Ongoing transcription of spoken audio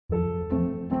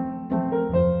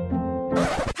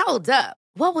Hold up.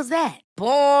 What was that?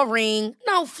 Boring.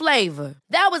 No flavor.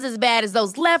 That was as bad as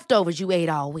those leftovers you ate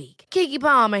all week. Keke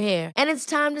Palmer here, and it's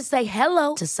time to say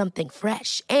hello to something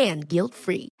fresh and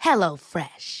guilt-free. Hello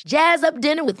Fresh. Jazz up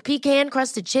dinner with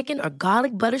pecan-crusted chicken or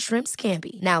garlic butter shrimp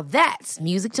scampi. Now that's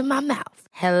music to my mouth.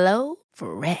 Hello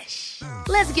Fresh.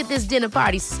 Let's get this dinner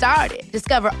party started.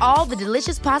 Discover all the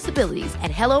delicious possibilities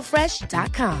at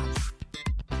hellofresh.com.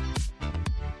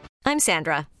 I'm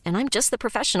Sandra, and I'm just the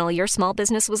professional your small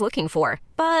business was looking for.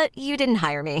 But you didn't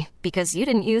hire me because you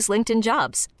didn't use LinkedIn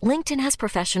Jobs. LinkedIn has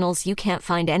professionals you can't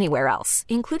find anywhere else,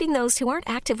 including those who aren't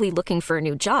actively looking for a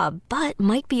new job, but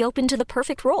might be open to the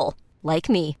perfect role, like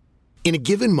me. In a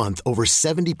given month, over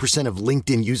 70% of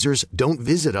LinkedIn users don't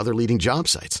visit other leading job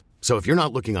sites. So if you're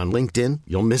not looking on LinkedIn,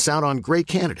 you'll miss out on great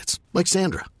candidates like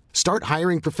Sandra. Start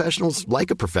hiring professionals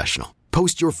like a professional.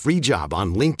 Post your free job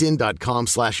on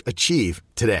linkedin.com/achieve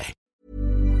today.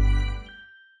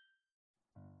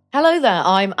 Hello there,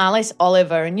 I'm Alice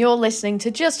Oliver, and you're listening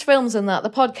to Just Films and That, the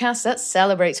podcast that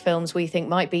celebrates films we think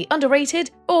might be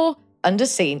underrated or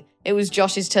underseen. It was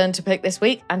Josh's turn to pick this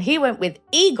week, and he went with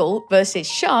Eagle versus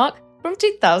Shark from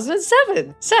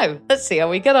 2007. So, let's see how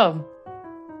we get on.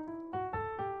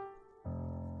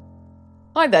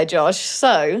 Hi there, Josh.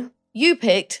 So, you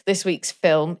picked this week's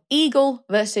film, Eagle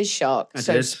versus Shark. I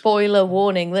So did. spoiler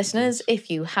warning, listeners, if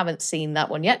you haven't seen that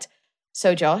one yet.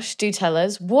 So Josh, do tell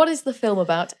us, what is the film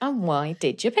about and why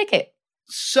did you pick it?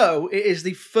 So, it is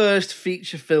the first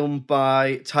feature film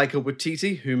by Taika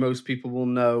Waititi, who most people will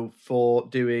know for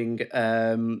doing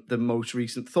the most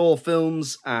recent Thor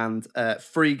films and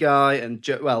Free Guy, and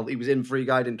he was in Free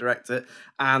Guy, didn't direct it,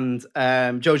 and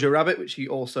Jojo Rabbit, which he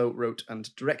also wrote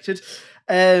and directed.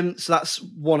 So that's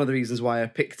one of the reasons why I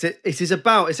picked it. It is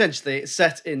about, essentially, it's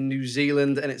set in New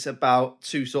Zealand, and it's about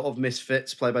two sort of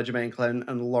misfits, played by Jermaine Clement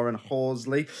and Lauren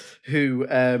Horsley, who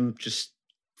just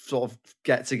sort of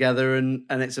get together, and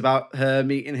it's about her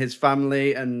meeting his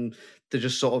family, and they're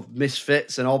just sort of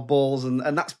misfits and oddballs,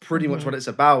 and that's pretty much what it's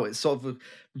about. It's sort of a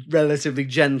relatively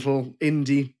gentle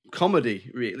indie comedy,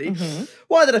 really.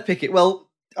 Why did I pick it? Well,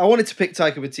 I wanted to pick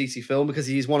Taika Waititi film because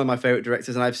he's one of my favourite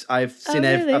directors, and I've seen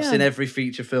seen every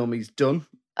feature film he's done.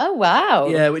 Oh, wow.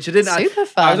 Yeah, which I didn't. Super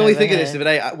fun. I was only over thinking here. this the other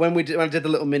day when I did the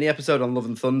little mini episode on Love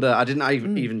and Thunder. I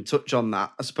didn't even touch on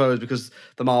that. I suppose because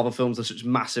the Marvel films are such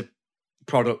massive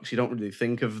products, you don't really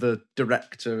think of the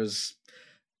director as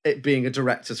it being a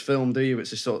director's film, do you?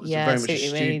 It's just sort of Yeah, very I much see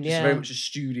what you mean, it's yeah. very much a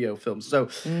studio film. So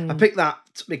I picked that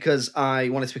because I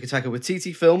wanted to pick a Taika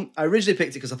Waititi film. I originally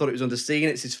picked it because I thought it was underseen.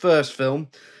 It's his first film.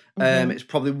 It's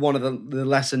probably one of the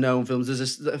lesser known films.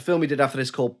 There's a film he did after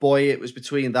this called Boy. It was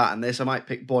between that and this. I might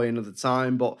pick Boy another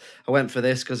time, but I went for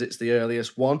this because it's the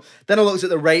earliest one. Then I looked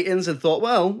at the ratings and thought,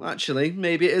 well, actually,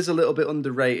 maybe it is a little bit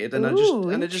underrated. And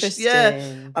Interesting.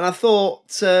 and I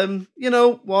thought, you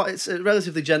know what? It's a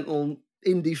relatively gentle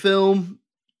indie film.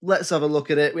 Let's have a look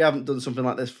at it. We haven't done something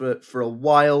like this for a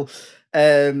while.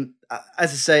 As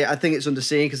I say, I think it's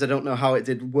underseen because I don't know how it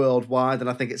did worldwide, and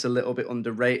I think it's a little bit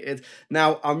underrated.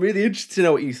 Now, I'm really interested to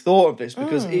know what you thought of this,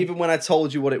 because even when I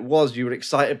told you what it was, you were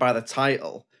excited by the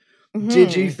title.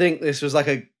 Did you think this was like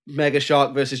a mega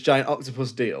shark versus giant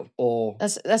octopus deal? Or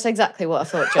That's exactly what I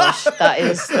thought, Josh. That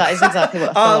is exactly what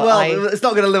I thought. oh, well, it's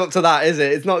not going to live up to that, is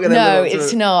it? It's not going to No, live up to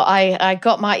it's not. I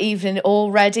got my evening all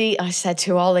ready. I said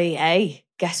to Ollie, hey,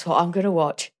 guess what I'm going to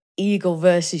watch? Eagle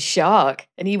versus Shark.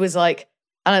 And he was like,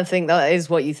 I don't think that is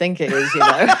what you think it is, you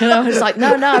know? And I was like,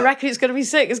 no, I reckon it's going to be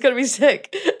sick. It's going to be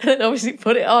sick. And then obviously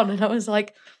put it on, and I was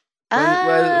like,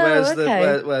 Where's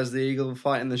okay. the eagle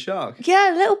fighting the shark?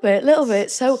 Yeah, a little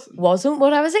bit. So wasn't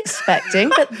what I was expecting,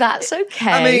 but that's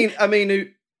okay. I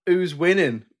mean, who's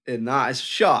winning in that? It's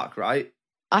shark, right?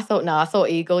 I thought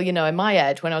Eagle, you know, in my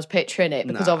head when I was picturing it,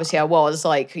 because Nah. obviously I was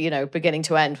like, you know, beginning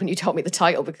to end when you told me the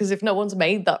title, because if no one's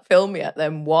made that film yet,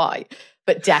 then why?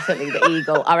 But definitely the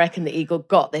eagle. I reckon the eagle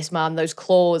got this, man. Those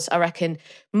claws, I reckon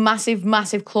massive,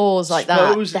 massive claws like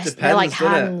Suppose that. it They're like depends,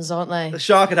 doesn't it? hands, aren't they? The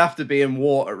shark would have to be in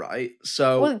water, right?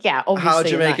 So Well, yeah, obviously. how do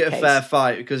you in make that it a case. fair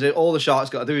fight? Because all the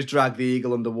shark's got to do is drag the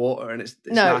eagle underwater, and it's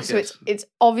No, knackered. so it's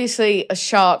obviously a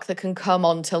shark that can come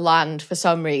onto land for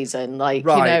some reason. Like,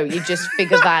 Right. you know, you just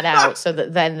figure that out so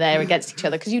that then they're against each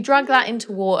other. Because you drag that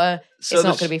into water, it's not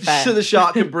going to be fair. So the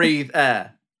shark can breathe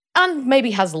air. And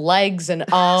maybe has legs and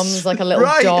arms like a little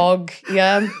Right. dog.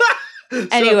 Yeah. So,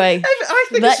 Anyway,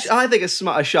 I think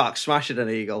a shark smashing an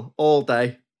eagle all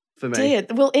day for me. dear,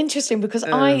 well, interesting because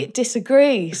I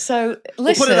disagree. So,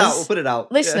 listeners, We'll put it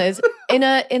out. listeners, in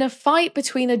a fight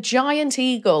between a giant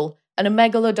eagle and a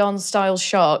megalodon style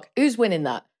shark, who's winning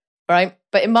that? Right?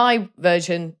 But in my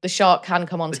version, the shark can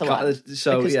come onto land.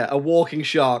 So, a walking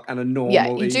shark and a normal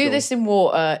you eagle. do this in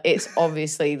water, it's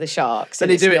obviously the sharks.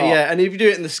 And you do it, and if you do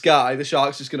it in the sky, the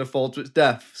shark's just going to fall to its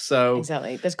death. So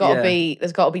exactly, there's got to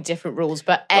be different rules.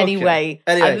 But anyway.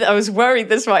 I was worried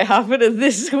this might happen, and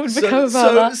this would become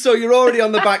about that. So you're already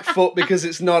on the back foot because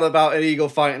it's not about an eagle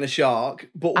fighting a shark.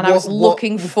 But I was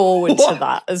looking forward to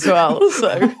that as well.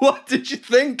 So what did you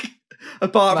think?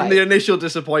 Apart from the initial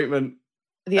disappointment.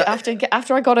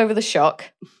 After I got over the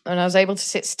shock and I was able to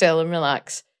sit still and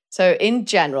relax. So in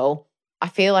general, I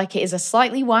feel like it is a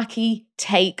slightly wacky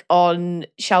take on,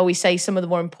 shall we say, some of the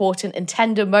more important and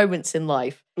tender moments in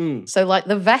life. So like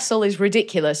the vessel is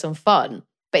ridiculous and fun,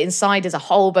 but inside is a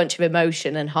whole bunch of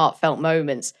emotion and heartfelt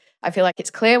moments. I feel like it's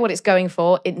clear what it's going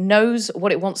for. It knows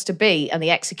what it wants to be, and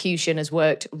the execution has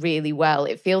worked really well.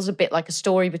 It feels a bit like a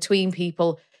story between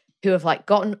people who have like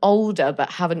gotten older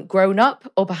but haven't grown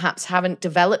up, or perhaps haven't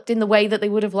developed in the way that they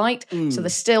would have liked. So they're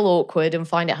still awkward and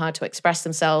find it hard to express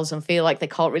themselves and feel like they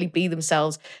can't really be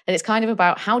themselves. And it's kind of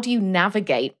about, how do you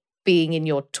navigate being in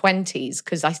your 20s?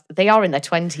 Because they are in their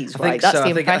 20s, right? That's the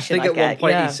impression I think at one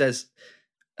point he says,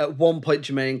 at one point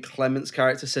Jermaine Clement's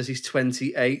character says he's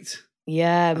 28.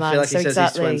 Yeah, man. I feel like so he says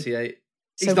exactly. he's 28.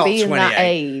 He's So not being 28. that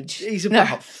age. He's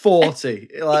about 40.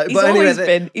 Like, He's always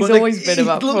been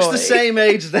about 40. He looks the same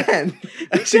age then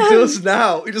as he does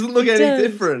now. He doesn't look any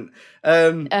different.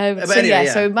 So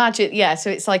imagine,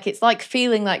 so it's like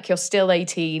feeling like you're still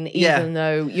 18 even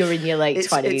though you're in your late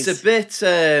 20s. It's a bit,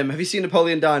 have you seen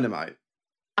Napoleon Dynamite?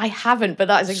 I haven't, but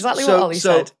that is exactly what Ollie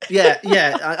said.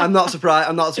 I'm not surprised.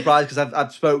 I'm not surprised because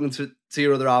I've spoken to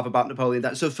your other half about Napoleon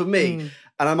Dynamite. So for me,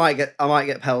 and I might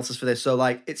get pelters for this. So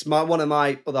like, it's one of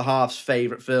my other half's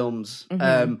favorite films.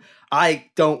 I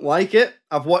don't like it.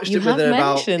 I've watched it with her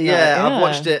about I've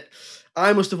watched it.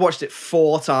 I must have watched it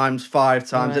 4 times, 5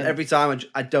 times, and every time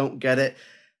I don't get it.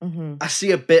 I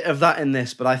see a bit of that in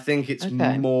this, but I think it's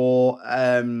more.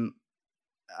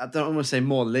 I don't want to say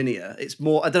more linear. It's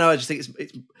more. I don't know. I just think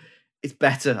it's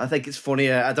better. I think it's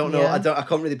funnier. I don't know. I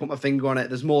can't really put my finger on it.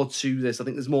 There's more to this. I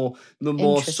think there's more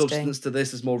substance to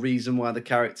this. There's more reason why the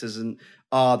characters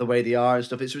are the way they are and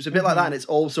stuff. It's a bit like that, and it's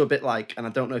also a bit like. And I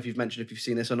don't know if you've mentioned if you've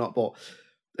seen this or not, but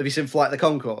have you seen Flight of the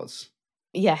Conchords?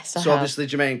 Yes. So obviously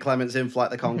Jermaine Clement's in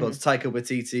Flight of the Conchords. Taika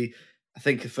Waititi, I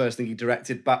think the first thing he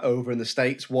directed back over in the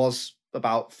States was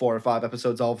about 4 or 5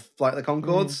 episodes of Flight of the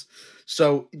Conchords.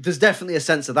 So there's definitely a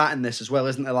sense of that in this as well,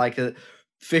 isn't there? Like a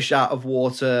fish out of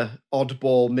water,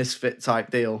 oddball, misfit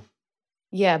type deal.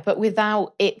 Yeah, but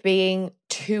without it being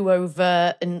too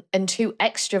overt and too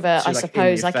extrovert, I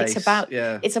suppose. Like it's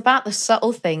about the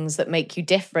subtle things that make you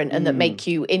different and that make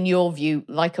you, in your view,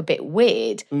 like a bit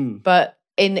weird. But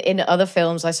in other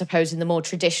films, I suppose, in the more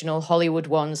traditional Hollywood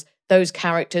ones, those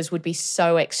characters would be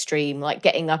so extreme, like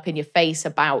getting up in your face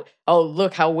about, oh,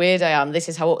 look how weird I am. This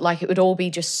is how, like, it would all be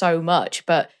just so much.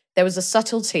 But there was a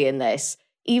subtlety in this,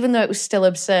 even though it was still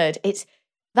absurd.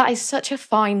 That is such a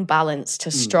fine balance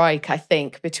to strike, I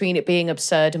think, between it being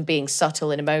absurd and being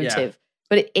subtle and emotive.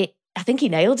 Yeah. But I think he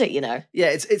nailed it, you know? Yeah,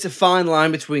 it's a fine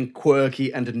line between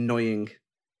quirky and annoying.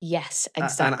 Yes,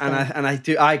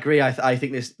 exactly. I agree. I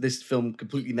think this film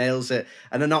completely nails it.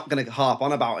 And I'm not going to harp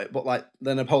on about it, but like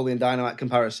the Napoleon Dynamite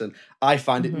comparison, I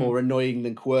find it more annoying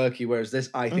than quirky, whereas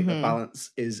this, I think the balance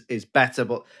is better,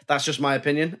 but that's just my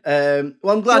opinion. Well, I'm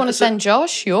glad. If you want to send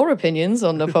Josh your opinions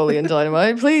on Napoleon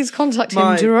Dynamite, please contact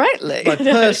him directly. My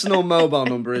personal mobile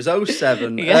number is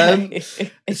 07.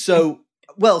 So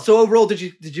overall, did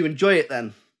you enjoy it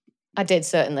then? I did,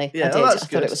 certainly. Yeah, I did. I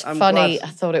thought it was funny. I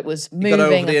thought it was moving. You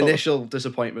got over the initial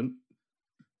disappointment.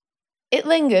 It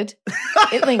lingered.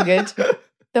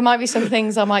 There might be some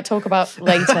things I might talk about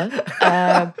later.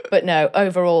 But no,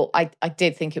 overall, I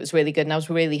did think it was really good, and I was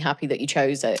really happy that you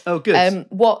chose it. Oh, good.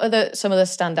 What are some of the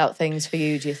standout things for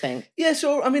you, do you think? Yeah,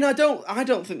 so I mean, I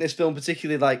don't think this film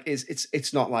particularly like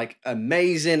it's not like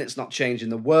amazing, it's not changing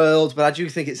the world, but I do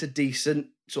think it's a decent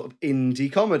sort of indie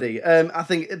comedy. I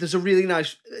think there's a really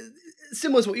nice,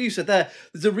 similar to what you said there,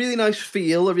 there's a really nice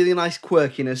feel, a really nice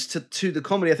quirkiness to the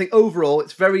comedy. I think overall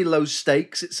it's very low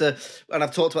stakes. And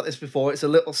I've talked about this before, it's a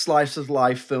little slice of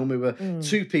life film. We were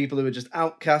 2 people who are just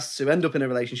outcasts who end up in a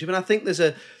relationship. And I think there's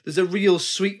a real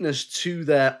sweetness to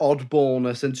their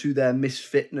oddballness and to their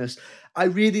misfitness. I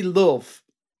really love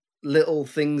little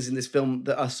things in this film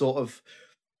that are sort of,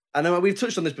 I know we've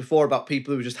touched on this before about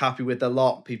people who are just happy with their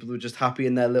lot, people who are just happy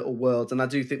in their little worlds. And I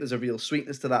do think there's a real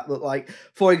sweetness to that. Look, like,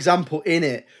 for example, in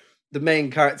it, the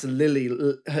main character, Lily,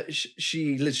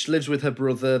 she lives with her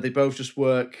brother. They both just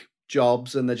work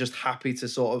jobs and they're just happy to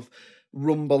sort of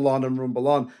rumble on and rumble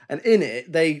on. And in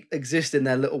it, they exist in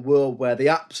their little world where they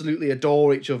absolutely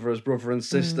adore each other as brother and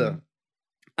sister.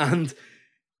 And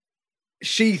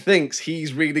she thinks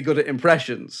he's really good at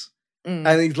impressions.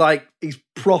 And he's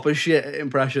proper shit at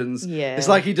impressions. Yeah. It's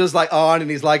like he does like Arn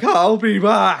and he's like, I'll be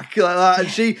back. Like that.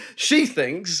 And she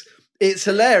thinks it's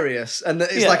hilarious. And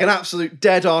it's like an absolute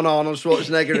dead on Arnold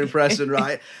Schwarzenegger impression,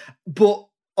 right? But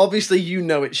obviously, you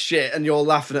know it's shit and you're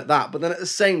laughing at that. But then at the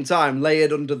same time,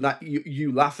 layered under that,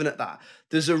 you laughing at that,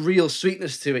 there's a real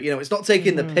sweetness to it. You know, it's not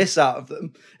taking the piss out of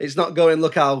them. It's not going,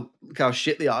 look how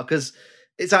shit they are. Because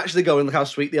it's actually going, look how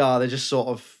sweet they are. They just sort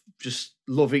of just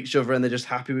love each other and they're just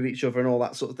happy with each other and all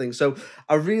that sort of thing. So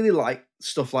I really like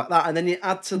stuff like that. And then you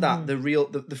add to that the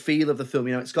feel of the film.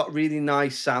 You know, it's got really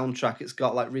nice soundtrack. It's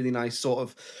got like really nice sort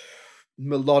of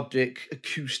melodic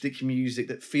acoustic music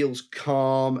that feels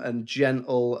calm and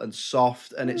gentle and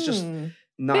soft, and it's just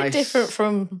nice. Bit different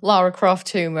from Lara Croft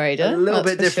Tomb Raider. A little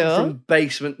bit different from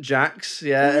Basement Jaxx.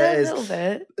 Yeah, it is. A little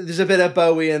bit. There's a bit of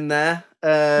Bowie in there.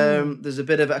 There's a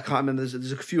bit of, I can't remember,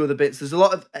 there's a few other bits. There's a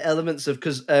lot of elements of,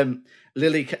 because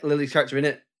Lily's character in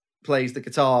it plays the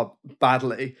guitar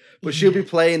badly, but she'll be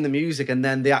playing the music and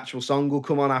then the actual song will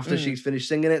come on after she's finished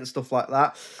singing it and stuff like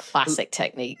that. Classic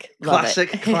technique.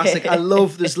 Classic. I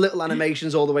love, there's little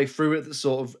animations all the way through it that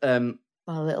sort of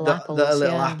little apples, that are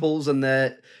little apples, and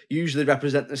they usually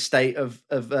represent the state of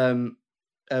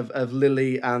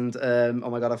Lily and oh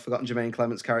my god, I've forgotten Jermaine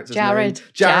Clement's character's name.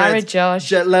 Jared,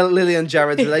 Josh. Lily and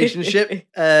Jared's relationship,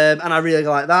 and I really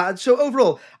like that. So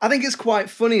overall, I think it's quite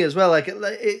funny as well. Like it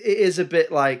is a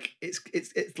bit like it's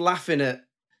laughing at.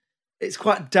 It's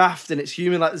quite daft and it's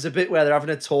human. Like there's a bit where they're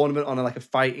having a tournament on like a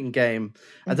fighting game.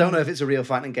 I don't know if it's a real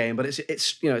fighting game, but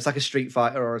it's you know, it's like a Street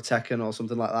Fighter or a Tekken or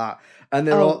something like that. And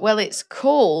they're all, well, it's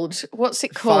called, what's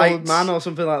it called? Fight Man or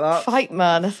something like that. Fight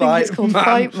Man. I think it's called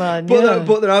Fight Man.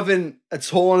 But they're having a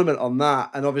tournament on that,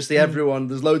 and obviously everyone,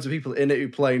 there's loads of people in it who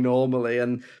play normally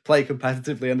and play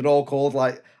competitively, and they're all called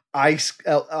like one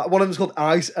of them's called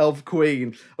Ice Elf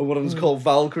Queen, and one of them's called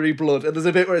Valkyrie Blood. And there's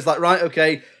a bit where it's like, right,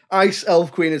 okay, Ice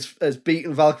Elf Queen has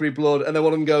beaten Valkyrie Blood, and then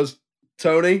one of them goes,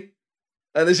 Tony?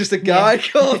 And there's just a guy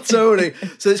called Tony.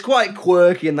 So it's quite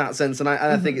quirky in that sense, and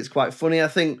I think it's quite funny. I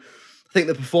think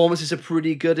the performances are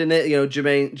pretty good in it. You know,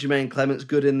 Jermaine Clement's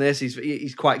good in this.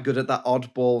 He's quite good at that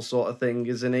oddball sort of thing,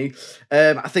 isn't he?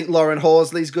 I think Lauren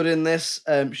Horsley's good in this.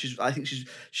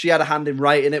 She had a hand in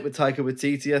writing it with Taika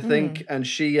Waititi, I think, and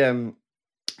she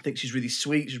I think she's really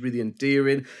sweet. She's really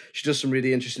endearing. She does some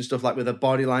really interesting stuff, like with her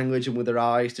body language and with her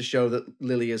eyes, to show that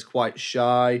Lily is quite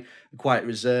shy and quite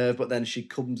reserved. But then she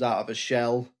comes out of a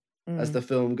shell as the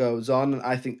film goes on. And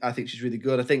I think she's really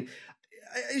good. I think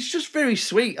it's just very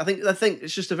sweet. I think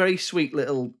it's just a very sweet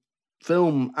little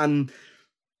film, and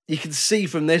you can see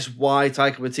from this why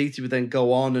Taika Waititi would then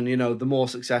go on, and you know, the more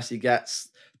success he gets,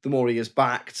 the more he is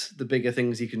backed, the bigger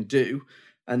things he can do.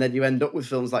 And then you end up with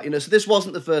films like, you know, so this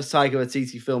wasn't the first Taika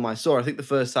Waititi film I saw. I think the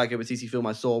first Taika Waititi film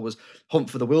I saw was Hunt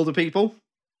for the Wilderpeople.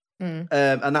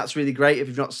 And that's really great if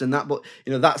you've not seen that. But,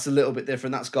 you know, that's a little bit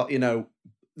different. That's got, you know,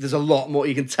 there's a lot more.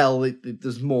 You can tell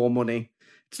there's more money.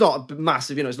 It's not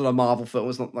massive, you know, it's not a Marvel film.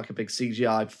 It's not like a big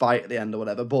CGI fight at the end or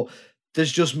whatever. But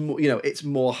there's just, you know, it's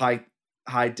more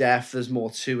high def. There's more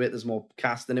to it. There's more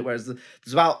cast in it. Whereas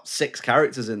there's about 6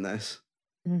 characters in this.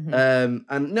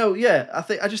 And no, yeah,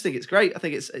 I just think it's great. I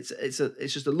think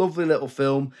it's just a lovely little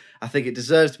film. I think it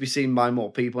deserves to be seen by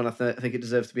more people, and I think it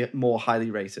deserves to be more highly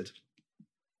rated.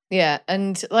 Yeah,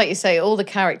 and like you say, all the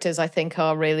characters I think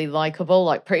are really likable,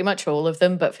 like pretty much all of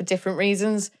them, but for different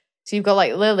reasons. So you've got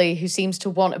like Lily, who seems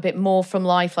to want a bit more from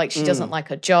life. Like she doesn't like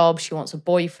her job, she wants a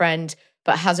boyfriend,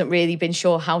 but hasn't really been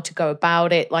sure how to go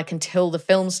about it, like until the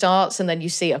film starts, and then you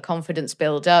see her confidence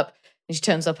build up. She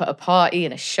turns up at a party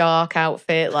in a shark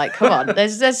outfit. Like, come on,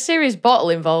 there's serious bottle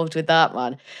involved with that,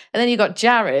 man. And then you got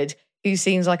Jared, who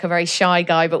seems like a very shy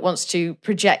guy, but wants to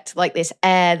project like this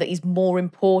air that he's more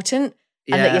important.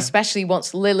 Yeah. And that he especially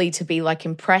wants Lily to be like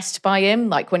impressed by him.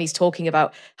 Like when he's talking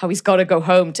about how he's got to go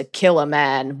home to kill a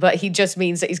man, but he just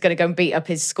means that he's going to go and beat up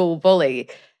his school bully.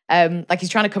 Like he's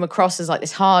trying to come across as like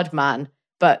this hard man,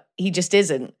 but he just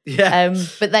isn't. Yeah.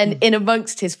 But then in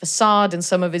amongst his facade and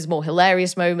some of his more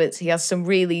hilarious moments, he has some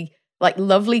really like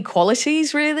lovely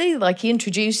qualities, really. Like he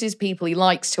introduces people he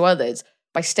likes to others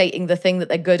by stating the thing that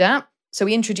they're good at. So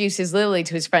he introduces Lily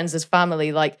to his friends as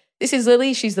family. Like, this is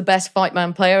Lily. She's the best Fight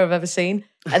Man player I've ever seen.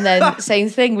 And then same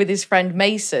thing with his friend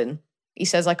Mason. He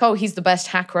says like, oh, he's the best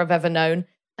hacker I've ever known.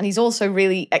 And he's also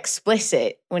really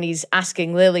explicit when he's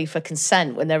asking Lily for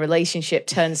consent when their relationship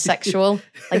turns sexual.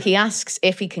 Like he asks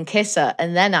if he can kiss her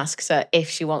and then asks her if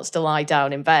she wants to lie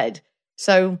down in bed.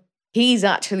 So he's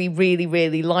actually really,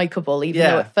 really likable, even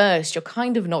though at first you're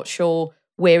kind of not sure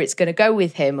where it's going to go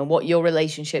with him and what your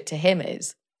relationship to him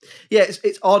is. Yeah,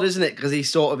 it's odd, isn't it? Because he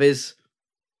sort of is.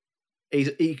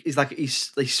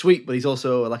 He's sweet, but he's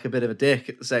also like a bit of a dick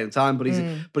at the same time. But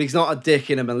he's not a dick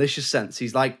in a malicious sense.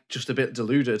 He's like just a bit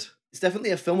deluded. It's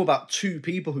definitely a film about two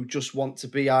people who just want to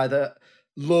be either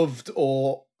loved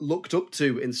or looked up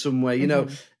to in some way. You know,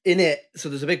 in it. So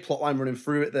there's a big plot line running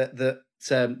through it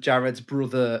that Jared's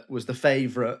brother was the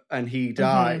favourite and he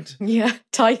died. Yeah,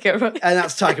 Taika. Right? And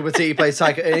that's Taika Waititi plays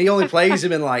Taika, and he only plays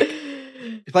him in like.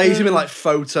 He plays him in like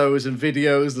photos and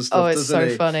videos and stuff. Oh, it's so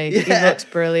funny. Yeah. He looks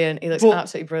brilliant. He looks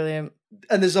absolutely brilliant.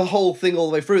 And there's a whole thing all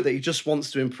the way through that he just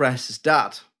wants to impress his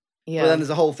dad. Yeah. But then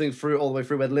there's a whole thing all the way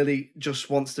through where Lily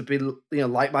just wants to be,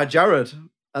 like by Jared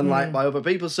and like by other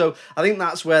people. So I think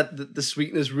that's where the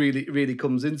sweetness really, really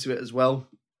comes into it as well.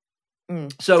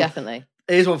 So definitely.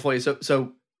 Here's one for you.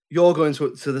 So you're going to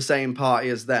the same party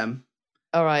as them.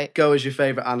 All right. Go as your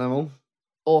favourite animal.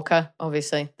 Orca,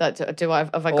 obviously. Have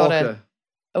I got Orca.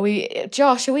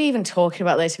 Josh, are we even talking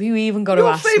about this? Have you even got to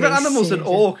ask me? Your favourite animal's an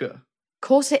orca? Of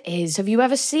course it is. Have you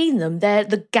ever seen them? They're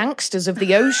the gangsters of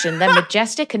the ocean. They're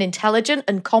majestic and intelligent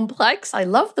and complex. I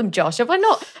love them, Josh. Have I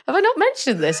not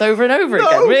mentioned this over and over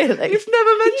again? Really? You've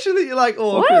never mentioned that you like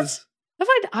orcas.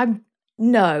 What?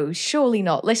 No, surely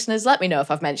not. Listeners, let me know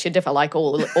if I've mentioned if I like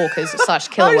all orcas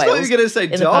 / killer whales. I thought you were going to say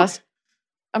dog.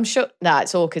 I'm sure. Nah,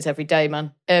 it's orcas every day,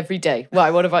 man. Every day.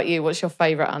 Right, what about you? What's your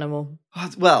favourite animal?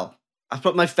 Well,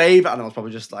 my favourite animal is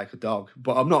probably just like a dog,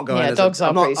 but I'm not going.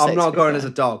 I'm not going as a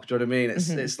dog. Do you know what I mean?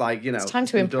 It's like It's time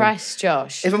to impress,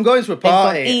 Josh. If I'm going to a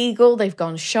party, they've gone eagle, they've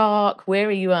gone shark. Where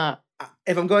are you at?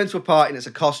 If I'm going to a party and it's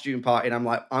a costume party, and I'm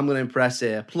like, I'm going to impress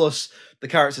here. Plus, the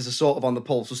characters are sort of on the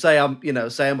pull. So say I'm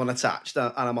unattached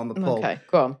and I'm on the pull. Okay,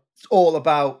 go on. It's all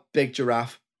about Big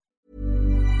Giraffe.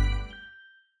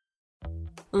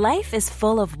 Life is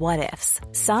full of what-ifs.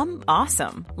 Some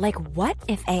awesome, like what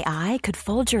if AI could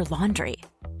fold your laundry?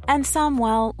 And some,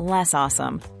 well, less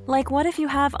awesome, like what if you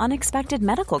have unexpected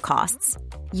medical costs?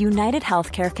 United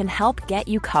Healthcare can help get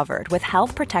you covered with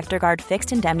Health Protector Guard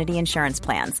fixed indemnity insurance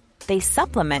plans. They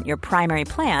supplement your primary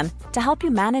plan to help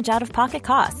you manage out-of-pocket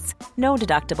costs. No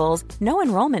deductibles, no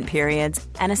enrollment periods,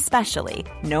 and especially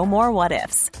no more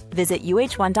what-ifs. Visit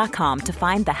uh1.com to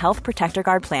find the Health Protector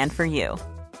Guard plan for you.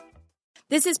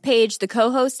 This is Paige, the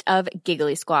co-host of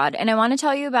Giggly Squad, and I want to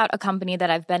tell you about a company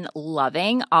that I've been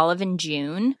loving, Olive &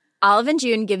 June. Olive &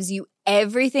 June gives you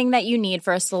everything that you need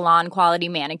for a salon-quality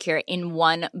manicure in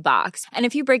one box. And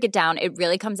if you break it down, it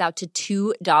really comes out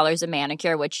to $2 a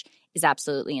manicure, which is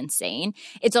absolutely insane.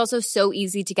 It's also so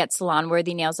easy to get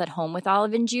salon-worthy nails at home with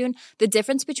Olive & June. The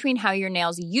difference between how your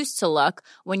nails used to look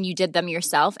when you did them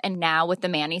yourself and now with the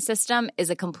Mani system is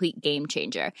a complete game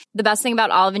changer. The best thing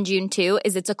about Olive & June, too,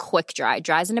 is it's a quick dry.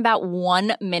 Dries in about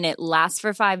 1 minute, lasts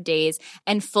for 5 days,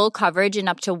 and full coverage in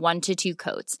up to 1 to 2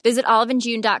 coats. Visit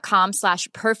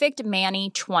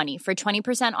oliveandjune.com/perfectmani20 for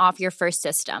 20% off your first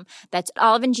system. That's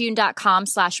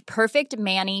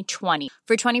oliveandjune.com/perfectmani20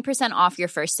 for 20% off your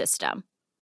first system.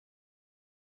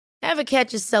 Ever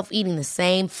catch yourself eating the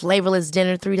same flavorless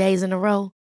dinner 3 days in a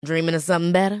row? Dreaming of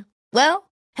something better?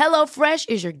 Well, HelloFresh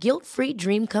is your guilt-free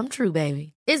dream come true,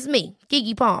 baby. It's me,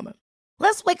 Keke Palmer.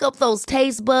 Let's wake up those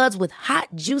taste buds with hot,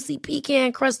 juicy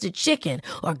pecan-crusted chicken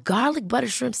or garlic butter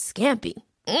shrimp scampi.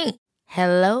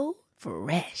 Hello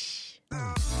Fresh.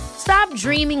 Stop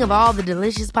dreaming of all the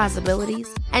delicious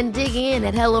possibilities and dig in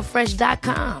at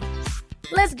HelloFresh.com.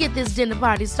 Let's get this dinner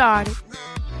party started.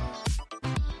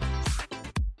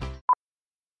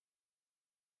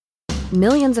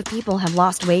 Millions of people have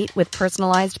lost weight with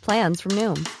personalized plans from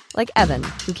Noom. Like Evan,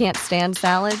 who can't stand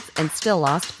salads and still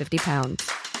lost 50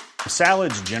 pounds.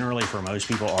 Salads generally for most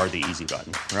people are the easy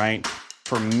button, right?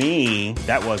 For me,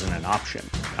 that wasn't an option.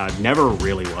 I never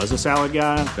really was a salad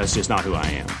guy. That's just not who I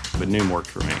am. But Noom worked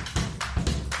for me.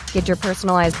 Get your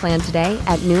personalized plan today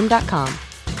at Noom.com.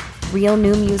 Real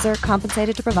Noom user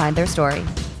compensated to provide their story.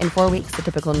 In 4 weeks, the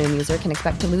typical Noom user can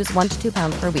expect to lose 1 to 2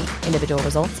 pounds per week. Individual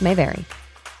results may vary.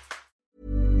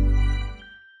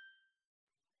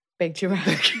 Big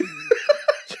giraffe.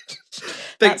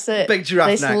 That's it. Big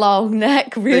giraffe this neck. Long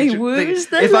neck really woos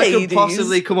the If ladies. I could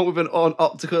possibly come up with an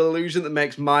optical illusion that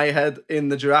makes my head in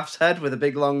the giraffe's head with a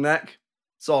big long neck,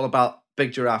 it's all about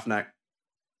big giraffe neck.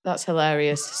 That's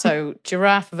hilarious. So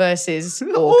giraffe versus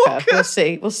orca.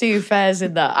 We'll see who fares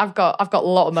in that. I've got a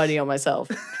lot of money on myself.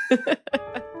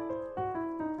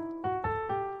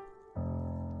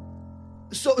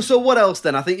 So what else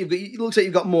then? I think it looks like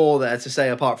you've got more there to say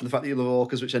apart from the fact that you love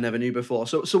orcas, which I never knew before.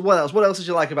 So what else? What else did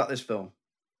you like about this film?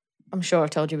 I'm sure I've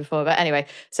told you before, but anyway.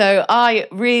 So I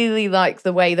really like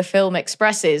the way the film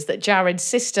expresses that Jared's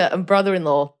sister and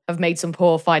brother-in-law have made some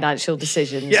poor financial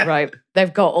decisions, right?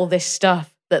 They've got all this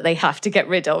stuff that they have to get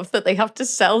rid of, that they have to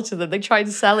sell to them. They try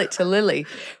and sell it to Lily.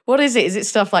 What is it? Is it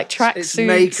stuff like tracksuits? It's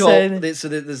makeup. So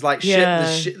there's like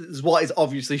shit. There's what is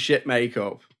obviously shit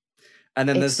makeup. And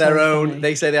then there's their own, funny.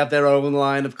 They say they have their own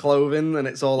line of clothing, and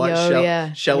it's all like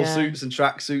shell suits and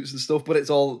tracksuits and stuff, but it's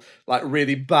all like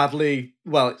really badly,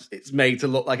 well, it's made to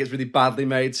look like it's really badly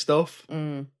made stuff.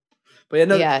 Mm. But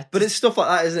but it's stuff like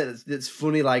that, isn't it? It's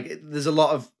funny, like, there's a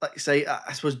lot of, like, say,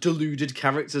 I suppose, deluded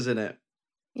characters in it.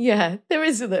 Yeah, there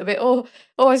is a little bit. Or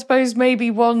I suppose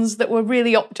maybe ones that were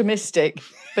really optimistic,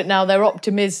 but now their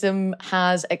optimism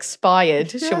has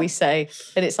expired, shall we say.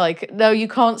 And it's like, no, you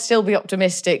can't still be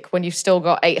optimistic when you've still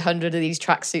got 800 of these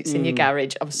tracksuits in your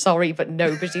garage. I'm sorry, but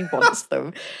nobody wants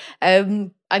them. I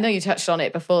know you touched on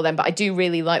it before then, but I do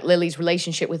really like Lily's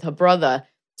relationship with her brother.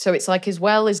 So it's like, as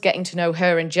well as getting to know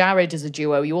her and Jared as a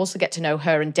duo, you also get to know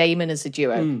her and Damon as a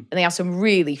duo. And they have some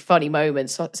really funny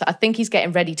moments. So I think he's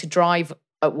getting ready to drive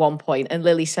at one point, and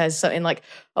Lily says something like,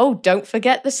 "Oh, don't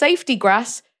forget the safety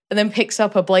grass," and then picks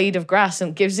up a blade of grass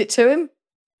and gives it to him.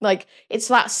 Like, it's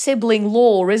that sibling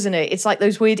lore, isn't it? It's like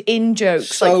those weird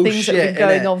in-jokes, like things that have been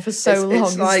going on for so long.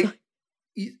 It's like,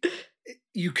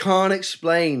 you can't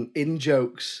explain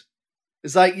in-jokes.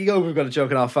 It's like, we've got a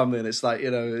joke in our family, and it's like,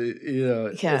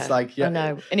 it's like, I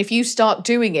know. And if you start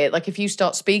doing it, like if you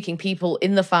start speaking, people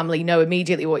in the family know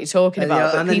immediately what you're talking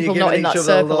about. But people not in that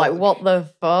circle, like, what the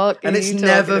fuck? And it's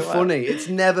never funny. It's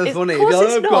never funny. Of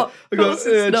course it's not. I've got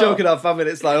a joke in our family, and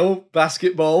it's like, oh,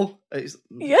 basketball. It's,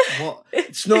 what?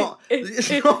 It's not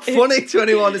funny to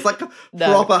anyone. It's like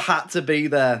proper had to be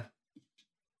there.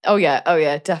 Oh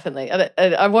yeah, definitely. And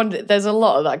I wonder, there's a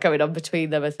lot of that going on between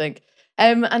them, I think.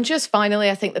 And just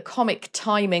finally, I think the comic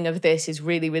timing of this is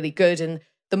really, really good. And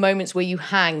the moments where you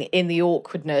hang in the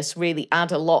awkwardness really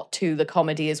add a lot to the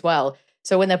comedy as well.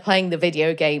 So when they're playing the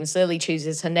video games, Lily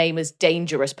chooses her name as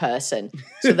Dangerous Person.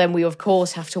 So then we, of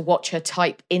course, have to watch her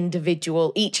type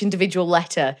each individual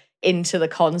letter into the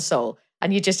console.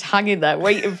 And you're just hanging there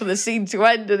waiting for the scene to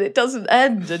end, and it doesn't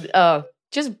end. And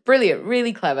just brilliant,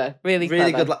 really clever, really clever.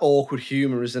 Really good, like, awkward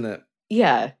humour, isn't it?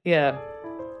 Yeah.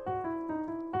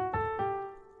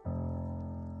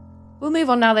 We'll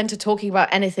move on now then to talking about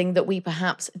anything that we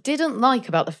perhaps didn't like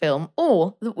about the film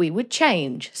or that we would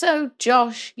change. So,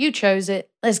 Josh, you chose it.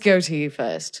 Let's go to you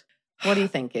first. What are you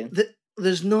thinking?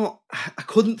 I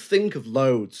couldn't think of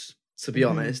loads, to be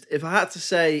honest. If I had to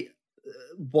say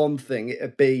one thing,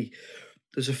 it'd be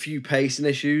there's a few pacing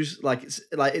issues.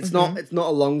 It's not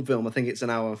a long film. I think it's 1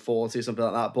 hour and 40 or something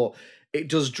like that, but it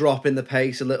does drop in the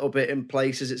pace a little bit in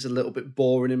places. It's a little bit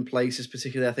boring in places,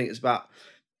 particularly I think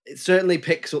it certainly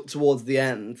picks up towards the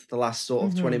end, the last sort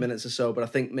of 20 minutes or so, but I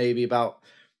think maybe about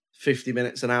 50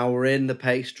 minutes, an hour in, the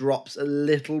pace drops a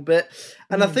little bit.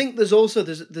 And I think there's also,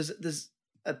 there's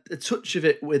a touch of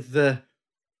it with the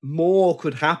more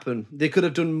could happen. They could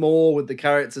have done more with the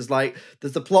characters. Like,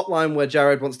 there's the plot line where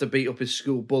Jared wants to beat up his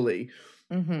school bully,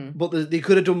 but they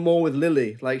could have done more with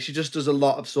Lily. Like, she just does a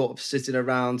lot of sort of sitting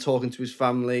around, talking to his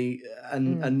family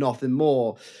and nothing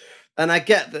more. And I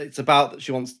get that it's about that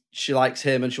she likes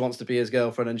him and she wants to be his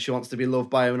girlfriend and she wants to be loved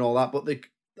by him and all that. But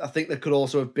I think there could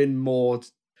also have been more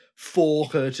for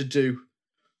her to do.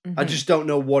 I just don't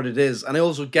know what it is. And I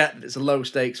also get that it's a low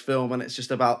stakes film and it's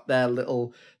just about their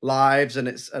little lives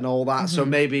and all that. So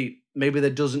maybe there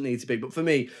doesn't need to be. But for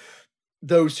me,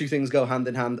 those two things go hand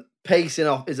in hand. Pacing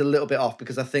off is a little bit off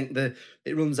because I think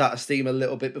it runs out of steam a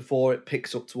little bit before it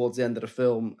picks up towards the end of the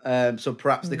film. So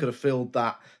perhaps they could have filled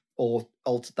that or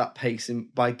altered that pacing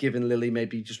by giving Lily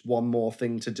maybe just one more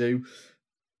thing to do,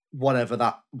 whatever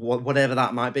that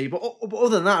might be. But other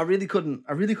than that, I really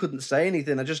couldn't say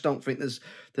anything. I just don't think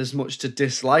there's much to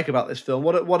dislike about this film.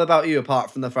 What about you,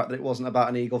 apart from the fact that it wasn't about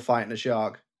an eagle fighting a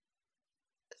shark?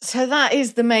 So that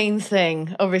is the main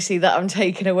thing, obviously, that I'm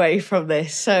taking away from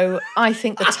this. So I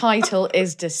think the title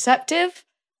is deceptive.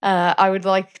 I would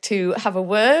like to have a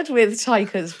word with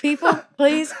Taika's people,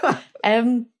 please.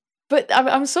 But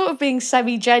I'm sort of being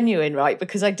semi-genuine, right?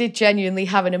 Because I did genuinely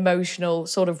have an emotional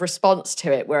sort of response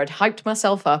to it where I'd hyped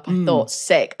myself up. I thought,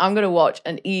 sick, I'm going to watch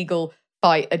an eagle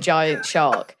fight a giant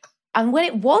shark. And when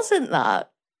it wasn't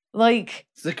that, like...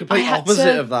 It's the complete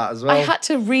opposite of that as well. I had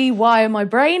to rewire my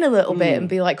brain a little bit and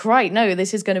be like, right, no,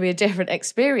 this is going to be a different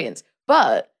experience.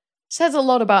 But it says a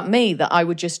lot about me that I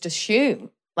would just assume,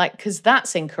 like, because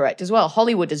that's incorrect as well.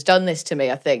 Hollywood has done this to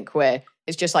me, I think, where...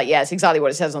 It's just like, yeah, it's exactly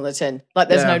what it says on the tin. Like,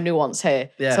 there's no nuance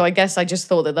here. Yeah. So I guess I just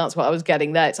thought that that's what I was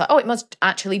getting there. It's like, oh, it must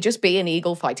actually just be an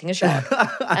eagle fighting a shark.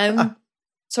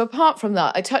 So apart from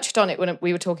that, I touched on it when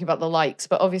we were talking about the likes,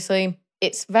 but obviously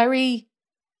it really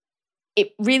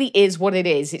is what it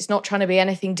is. It's not trying to be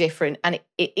anything different. And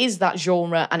it is that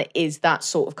genre and it is that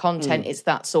sort of content. It's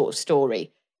that sort of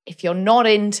story. If you're not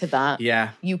into that,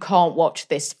 you can't watch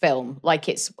this film. Like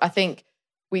I think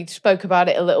we spoke about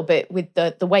it a little bit with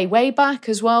the way back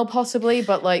as well, possibly.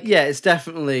 But like, yeah, it's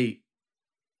definitely,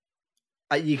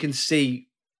 you can see,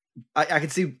 I can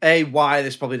see why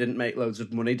this probably didn't make loads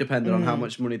of money, depending on how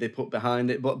much money they put behind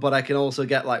it. But I can also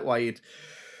get like why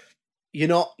you're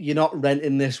not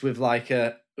renting this with like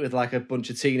a bunch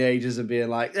of teenagers and being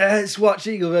like, let's watch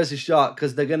Eagle versus Shark,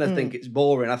 because they're gonna think it's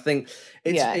boring. I think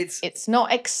it's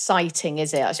not exciting,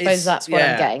 is it? I suppose that's what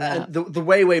I'm getting at. The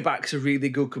way back's a really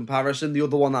good comparison. The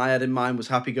other one that I had in mind was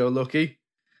Happy Go Lucky.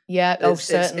 Yeah,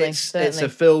 certainly. It's a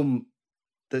film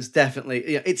that's definitely,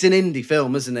 it's an indie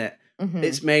film, isn't it? Mm-hmm.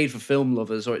 It's made for film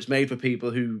lovers, or it's made for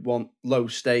people who want low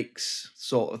stakes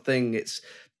sort of thing. It's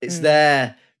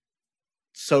there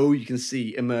so you can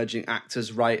see emerging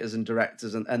actors, writers, and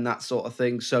directors, and that sort of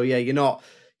thing. So yeah, you're not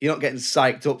getting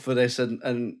psyched up for this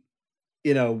and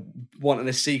wanting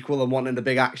a sequel and wanting a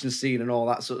big action scene and all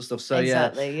that sort of stuff. So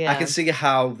exactly, I can see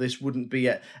how this wouldn't be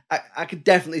I could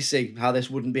definitely see how this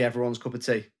wouldn't be everyone's cup of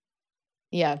tea.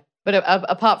 Yeah. But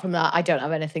apart from that, I don't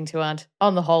have anything to add.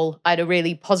 On the whole, I had a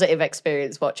really positive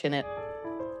experience watching it.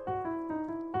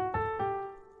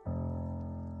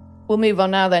 We'll move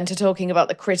on now then to talking about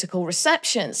the critical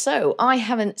reception. So I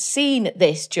haven't seen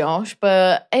this, Josh,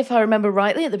 but if I remember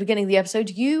rightly at the beginning of the episode,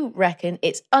 you reckon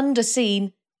it's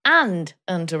underseen and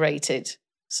underrated.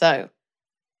 So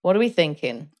what are we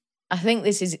thinking? I think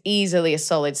this is easily a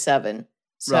solid 7.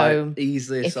 So right,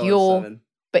 easily a solid 7.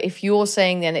 But if you're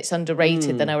saying then it's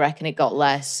underrated, then I reckon it got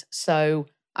less. So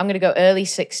I'm going to go early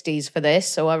 60s for this.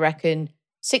 So I reckon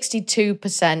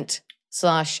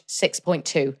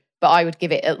 62%/6.2. But I would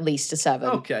give it at least a 7.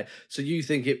 Okay. So you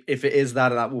think if it is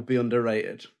that will be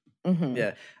underrated? Mm-hmm.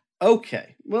 Yeah.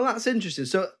 Okay. Well, that's interesting.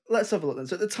 So let's have a look then.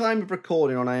 So at the time of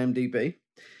recording on IMDb,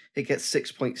 it gets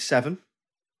 6.7.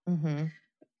 Mm-hmm.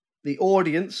 The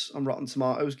audience on Rotten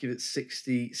Tomatoes give it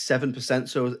 67%,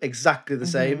 so exactly the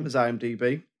same as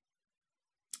IMDb.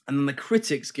 And then the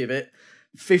critics give it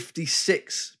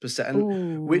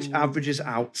 56%, which averages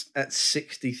out at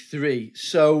 63.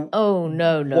 So no.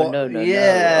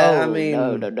 Yeah, Oh, I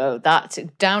mean, no. That's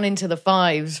down into the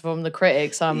 5s from the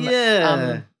critics. I'm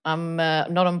not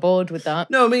on board with that.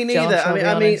 No, me neither. Josh,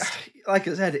 I mean, like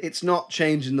I said, it's not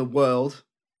changing the world.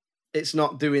 It's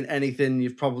not doing anything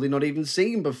you've probably not even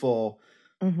seen before.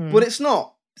 Mm-hmm. But it's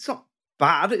not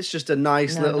bad. It's just a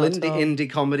nice little indie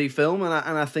comedy film, and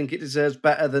I think it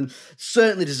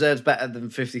certainly deserves better than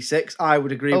 56. I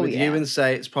would agree with you and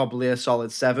say it's probably a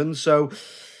solid 7. So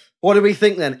what do we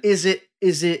think then? Is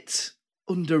it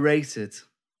underrated?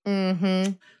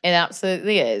 Mm-hmm. It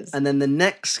absolutely is. And then the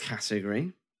next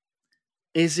category,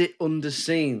 is it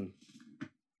underseen?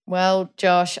 Well,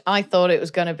 Josh, I thought it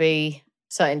was going to be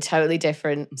something totally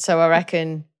different. So I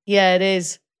reckon, yeah, it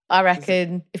is. I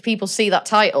reckon if people see that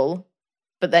title,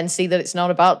 but then see that it's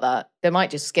not about that, they might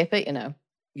just skip it, Yeah.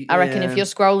 I reckon if you're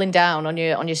scrolling down on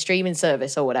your streaming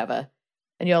service or whatever,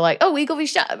 and you're like, oh, Eagle v.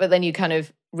 Shark, but then you kind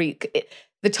of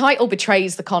the title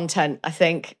betrays the content, I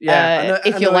think. Yeah,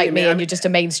 if you're like me and you're just a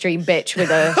mainstream bitch with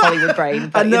a Hollywood brain.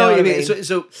 But I know what you mean.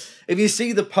 So if you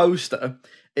see the poster,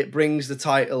 it brings the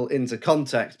title into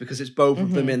context because it's both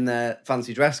of them in their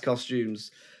fancy dress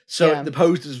costumes. So the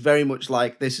poster is very much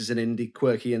like, this is an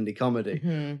quirky indie comedy.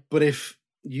 Mm-hmm. But if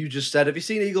you just said, have you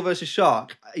seen Eagle versus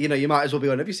Shark? You might as well be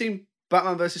going, have you seen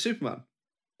Batman versus Superman?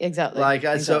 Exactly.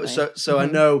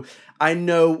 So I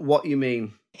know what you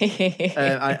mean.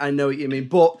 I know what you mean.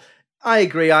 But I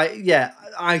agree.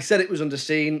 I said it was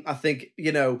underseen. I think,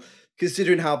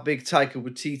 considering how big Taika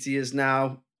Waititi is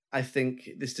now, I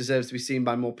think this deserves to be seen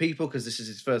by more people because this is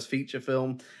his first feature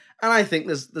film. And I think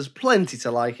there's plenty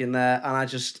to like in there. And I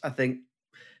think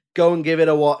go and give it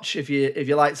a watch if you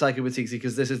like Taika Waititi,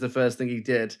 because this is the first thing he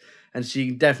did. And so you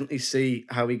can definitely see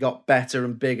how he got better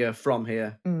and bigger from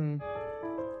here. Mm.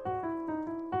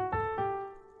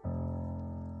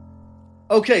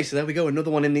 Okay, so there we go.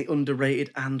 Another one in the underrated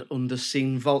and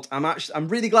underseen vault. I'm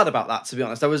really glad about that, to be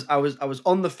honest. I was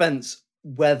on the fence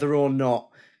whether or not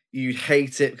you'd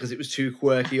hate it because it was too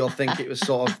quirky or think it was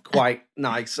sort of quite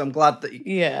nice. I'm glad that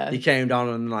you came down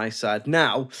on the nice side.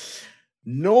 Now,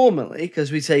 normally,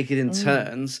 because we take it in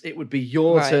turns, it would be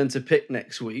your turn to pick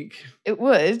next week. It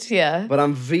would, yeah. But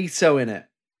I'm vetoing it.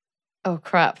 Oh,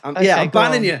 crap. I'm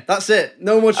banning you. That's it.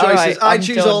 No more choices. I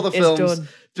choose all the films. It's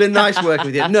been nice working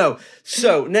with you. No.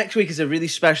 So, next week is a really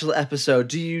special episode.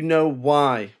 Do you know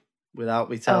why? Without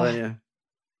me telling you.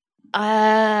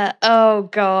 Oh,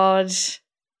 God.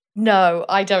 No,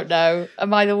 I don't know.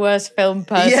 Am I the worst film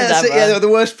person ever? Yeah, the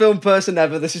worst film person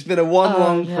ever. This has been a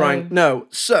long prank. No.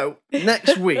 So,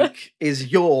 next week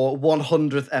is your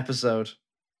 100th episode.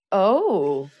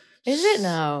 Oh, is it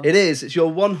now? It is. It's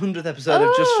your 100th episode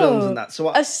of Just Films and that.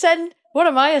 So what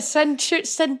am I? A centurion?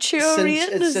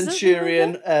 A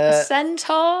centurion. A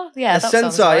centaur? Yeah, that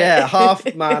sounds right. Yeah,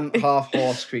 half man, half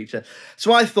horse creature.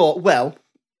 So I thought, well,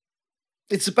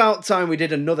 it's about time we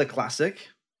did another classic.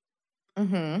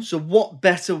 Mm-hmm. So what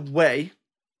better way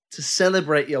to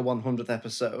celebrate your 100th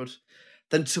episode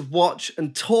than to watch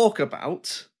and talk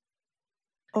about...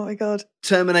 Oh my God.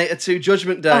 Terminator 2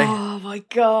 Judgment Day. Oh my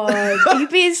God. Are you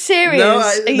being serious?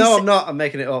 No, I'm not. I'm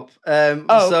making it up.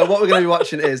 So what we're going to be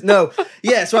watching is... So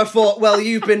I thought, well,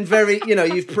 you've been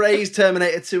you've praised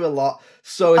Terminator 2 a lot.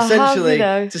 So essentially,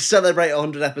 to celebrate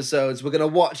 100 episodes, we're going to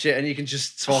watch it and you can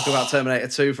just talk about Terminator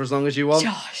 2 for as long as you want.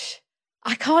 Josh,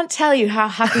 I can't tell you how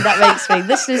happy that makes me.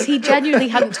 Listeners, he genuinely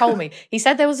hadn't told me. He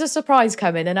said there was a surprise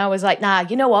coming and I was like, nah,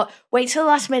 you know what? Wait till the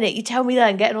last minute. You tell me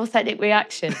then, get an authentic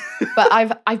reaction. But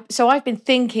I've been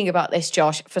thinking about this,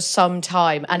 Josh, for some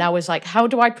time. And I was like, how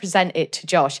do I present it to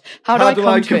Josh? How do I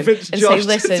come to him and say,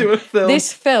 listen,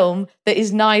 this film that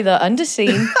is neither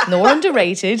underseen nor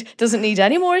underrated, doesn't need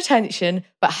any more attention,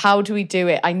 but how do we do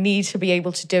it? I need to be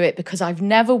able to do it because I've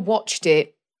never watched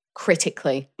it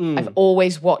critically. I've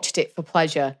always watched it for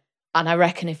pleasure. And I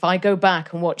reckon if I go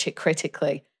back and watch it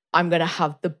critically, I'm going to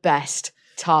have the best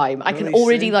time. I can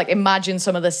already imagine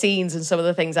some of the scenes and some of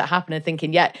the things that happen and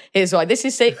thinking, yeah, here's why. This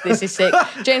is sick.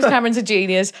 James Cameron's a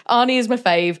genius. Arnie is my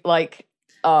fave.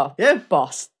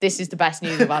 Boss. This is the best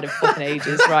news I've had in fucking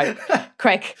ages. Right.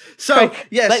 Craig.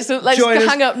 Yes. Let's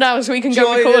hang up now so we can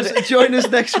go record it. Join us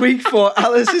next week for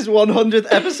Alice's 100th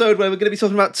episode where we're going to be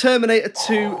talking about Terminator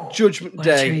 2 Judgment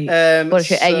Day.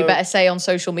 Hey, you better say on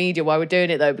social media why we're doing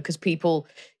it though, because people,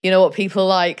 you know what people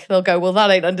like, they'll go, well,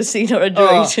 that ain't underseen or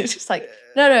underrated. It's just like,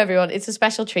 no, everyone, it's a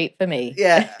special treat for me.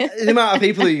 Yeah. The amount of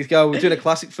people who go, we're doing a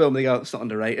classic film, they go, it's not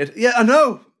underrated. Yeah, I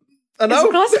know. It's a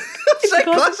classic. It's a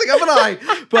classic, haven't I?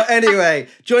 But anyway,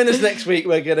 join us next week.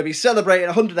 We're going to be celebrating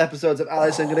 100 episodes of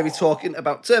Alice and going to be talking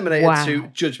about Terminator 2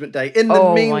 Judgment Day. In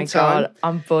the meantime... my God,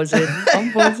 I'm buzzing.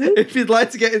 If you'd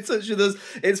like to get in touch with us,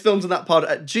 it's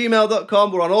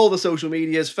filmsandthatpod@gmail.com. We're on all the social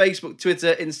medias, Facebook,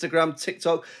 Twitter, Instagram,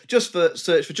 TikTok.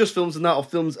 Search for Just Films and That or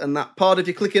Films and That Pod. If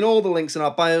you click in all the links in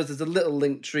our bios, there's a little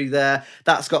link tree there.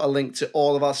 That's got a link to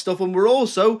all of our stuff. And we're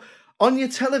also on your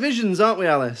televisions, aren't we,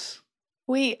 Alice?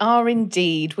 We are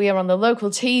indeed. We are on the local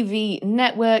TV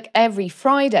network every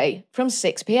Friday from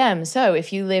 6 p.m. So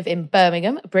if you live in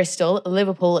Birmingham, Bristol,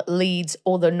 Liverpool, Leeds,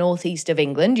 or the northeast of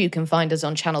England, you can find us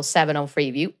on Channel 7 on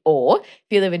Freeview. Or if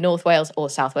you live in North Wales or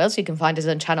South Wales, you can find us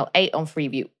on Channel 8 on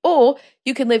Freeview. Or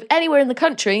you can live anywhere in the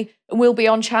country and we'll be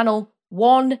on Channel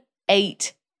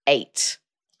 188.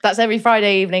 That's every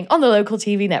Friday evening on the local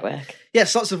TV network.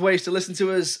 Yes, lots of ways to listen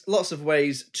to us, lots of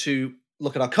ways to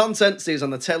look at our content, see us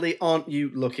on the telly. Aren't you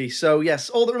lucky? So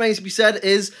yes, all that remains to be said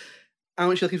is, how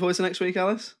much are you looking forward to next week,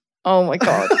 Alice? Oh my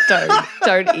God,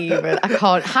 don't even. I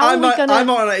can't. How are we going to... I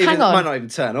might not even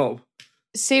turn up.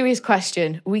 Serious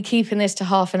question. Are we keeping this to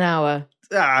half an hour?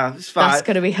 It's fine. That's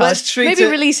going to be hard. Maybe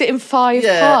release it in 5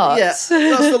 parts. Yeah, that's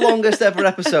the longest ever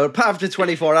episode. Perhaps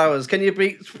 24 hours. Can you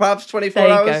beat perhaps 24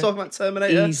 hours talking about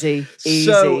Terminator? Easy.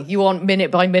 So, you want minute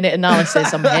by minute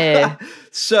analysis? I'm here.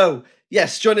 So...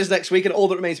 yes, join us next week, and all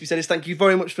that remains to be said is thank you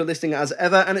very much for listening as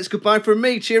ever, and it's goodbye from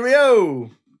me.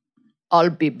 Cheerio! I'll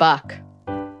be back.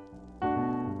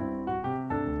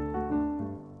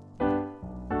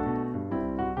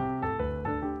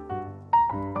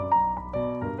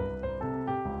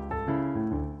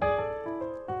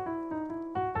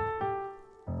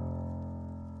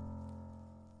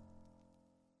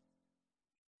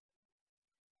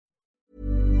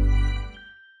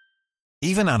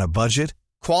 Even on a budget,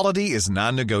 quality is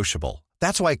non-negotiable.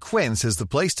 That's why Quince is the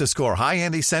place to score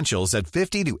high-end essentials at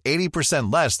 50 to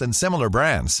 80% less than similar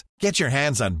brands. Get your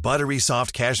hands on buttery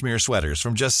soft cashmere sweaters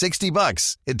from just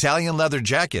 $60, Italian leather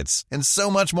jackets, and so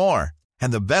much more.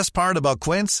 And the best part about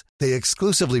Quince, they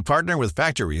exclusively partner with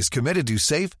factories committed to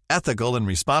safe, ethical, and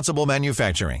responsible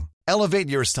manufacturing. Elevate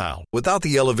your style without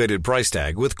the elevated price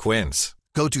tag with Quince.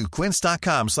 Go to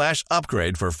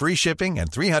quince.com/upgrade for free shipping and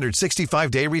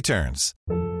 365-day returns.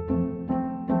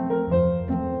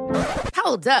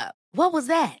 Hold up. What was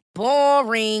that?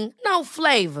 Boring. No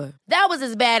flavor. That was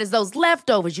as bad as those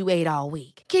leftovers you ate all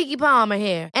week. Keke Palmer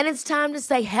here, and it's time to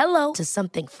say hello to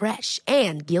something fresh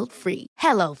and guilt-free.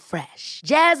 Hello Fresh.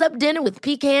 Jazz up dinner with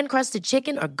pecan-crusted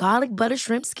chicken or garlic butter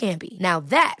shrimp scampi. Now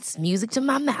that's music to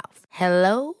my mouth.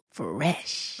 Hello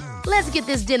Fresh. Let's get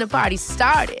this dinner party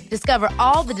started. Discover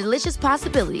all the delicious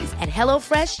possibilities at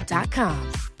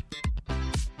HelloFresh.com.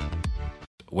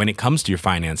 When it comes to your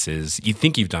finances, you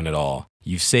think you've done it all.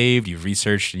 You've saved, you've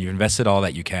researched, and you've invested all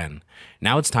that you can.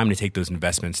 Now it's time to take those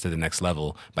investments to the next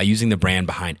level by using the brand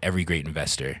behind every great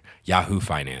investor, Yahoo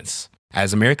Finance.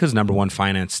 As America's #1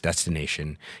 finance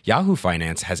destination, Yahoo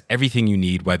Finance has everything you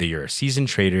need, whether you're a seasoned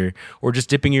trader or just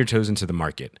dipping your toes into the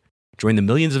market. Join the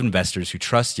millions of investors who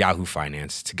trust Yahoo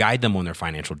Finance to guide them on their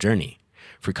financial journey.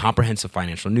 For comprehensive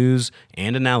financial news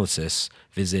and analysis,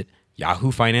 visit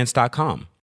yahoofinance.com,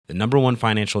 the #1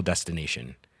 financial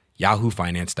destination,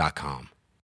 yahoofinance.com.